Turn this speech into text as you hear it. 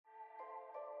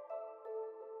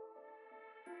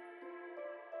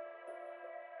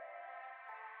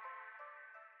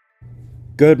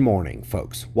Good morning,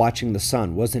 folks. Watching the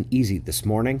sun wasn't easy this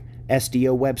morning.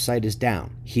 SDO website is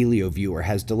down. HelioViewer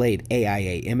has delayed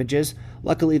AIA images.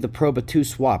 Luckily, the Proba 2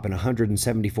 swap in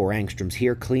 174 angstroms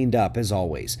here cleaned up as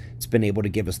always. It's been able to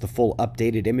give us the full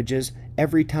updated images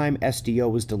every time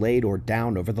SDO was delayed or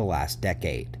down over the last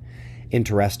decade.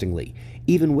 Interestingly,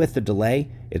 even with the delay,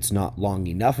 it's not long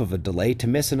enough of a delay to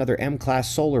miss another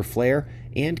M-class solar flare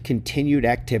and continued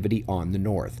activity on the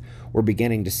north. We're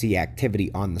beginning to see activity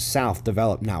on the south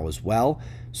develop now as well,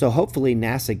 so hopefully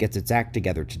NASA gets its act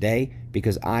together today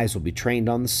because eyes will be trained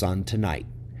on the sun tonight.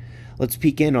 Let's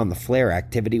peek in on the flare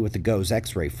activity with the GOES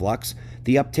X-ray flux.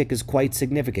 The uptick is quite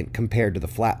significant compared to the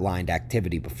flatlined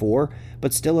activity before,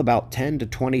 but still about 10 to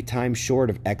 20 times short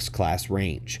of X-class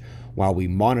range. While we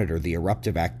monitor the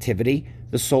eruptive activity,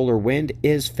 the solar wind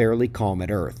is fairly calm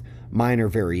at Earth, minor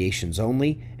variations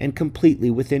only, and completely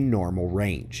within normal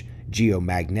range.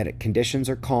 Geomagnetic conditions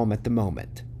are calm at the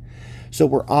moment. So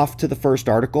we're off to the first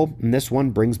article, and this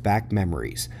one brings back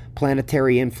memories.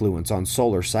 Planetary influence on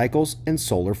solar cycles and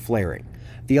solar flaring.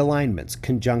 The alignments,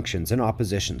 conjunctions, and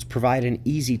oppositions provide an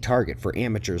easy target for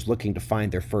amateurs looking to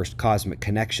find their first cosmic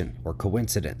connection or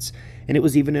coincidence, and it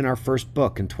was even in our first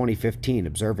book in 2015,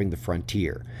 Observing the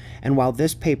Frontier. And while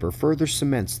this paper further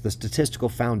cements the statistical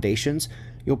foundations,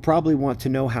 you'll probably want to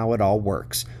know how it all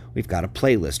works. We've got a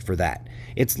playlist for that.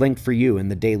 It's linked for you in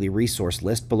the daily resource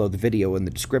list below the video in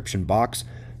the description box.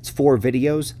 It's 4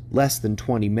 videos, less than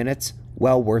 20 minutes,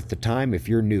 well worth the time if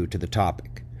you're new to the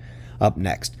topic. Up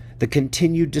next, the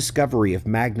continued discovery of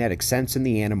magnetic sense in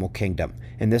the animal kingdom,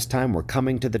 and this time we're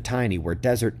coming to the tiny where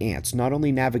desert ants not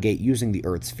only navigate using the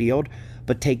Earth's field,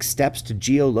 but take steps to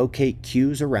geolocate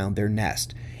cues around their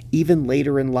nest. Even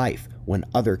later in life, when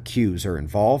other cues are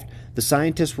involved, the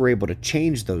scientists were able to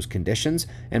change those conditions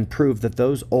and prove that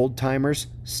those old-timers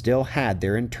still had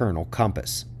their internal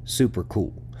compass. Super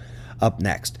cool. Up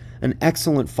next, an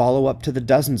excellent follow-up to the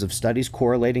dozens of studies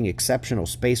correlating exceptional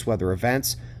space weather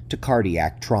events to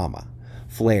cardiac trauma.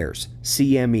 Flares,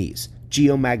 CMEs,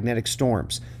 geomagnetic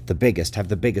storms, the biggest have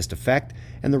the biggest effect,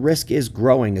 and the risk is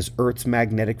growing as Earth's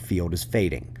magnetic field is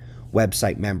fading.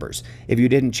 Website members, if you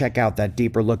didn't check out that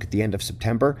deeper look at the end of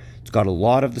September, it's got a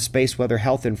lot of the space weather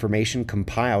health information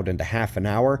compiled into half an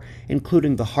hour,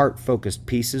 including the heart-focused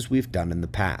pieces we've done in the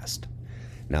past.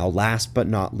 Now, last but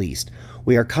not least,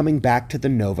 we are coming back to the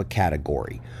nova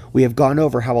category. We have gone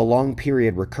over how a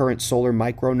long-period recurrent solar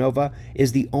micronova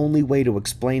is the only way to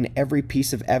explain every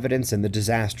piece of evidence in the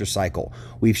disaster cycle.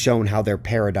 We've shown how their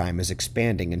paradigm is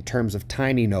expanding in terms of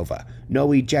tiny nova,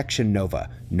 no ejection nova,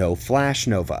 no flash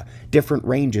nova, different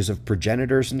ranges of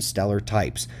progenitors and stellar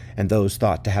types, and those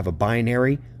thought to have a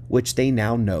binary, which they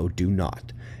now know do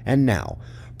not. And now,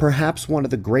 perhaps one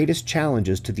of the greatest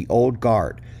challenges to the old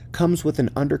guard comes with an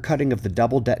undercutting of the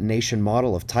double detonation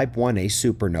model of Type 1a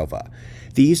supernova.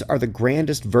 These are the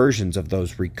grandest versions of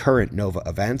those recurrent nova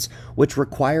events, which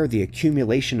require the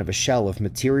accumulation of a shell of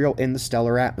material in the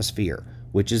stellar atmosphere,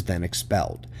 which is then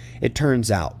expelled. It turns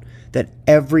out that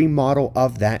every model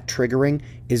of that triggering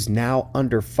is now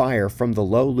under fire from the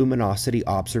low luminosity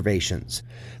observations.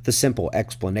 The simple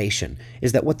explanation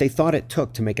is that what they thought it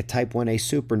took to make a Type 1a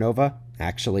supernova,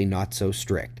 actually not so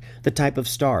strict. The type of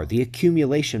star, the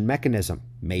accumulation mechanism,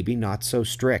 maybe not so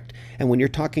strict. And when you're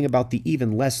talking about the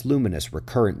even less luminous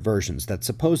recurrent versions that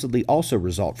supposedly also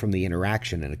result from the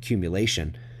interaction and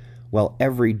accumulation, well,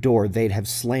 every door they'd have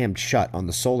slammed shut on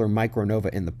the solar micronova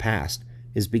in the past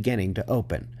is beginning to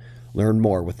open. Learn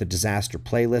more with the disaster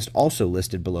playlist also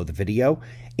listed below the video,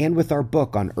 and with our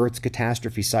book on Earth's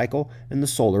catastrophe cycle and the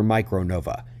solar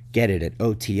micronova. Get it at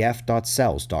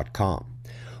otf.cells.com.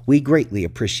 We greatly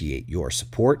appreciate your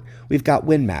support. We've got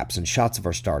wind maps and shots of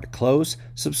our star to close.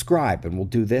 Subscribe and we'll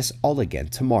do this all again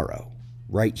tomorrow.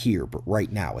 Right here, but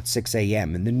right now at 6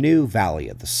 a.m. in the new Valley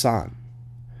of the Sun.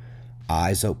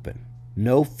 Eyes open.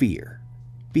 No fear.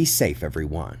 Be safe,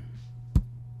 everyone.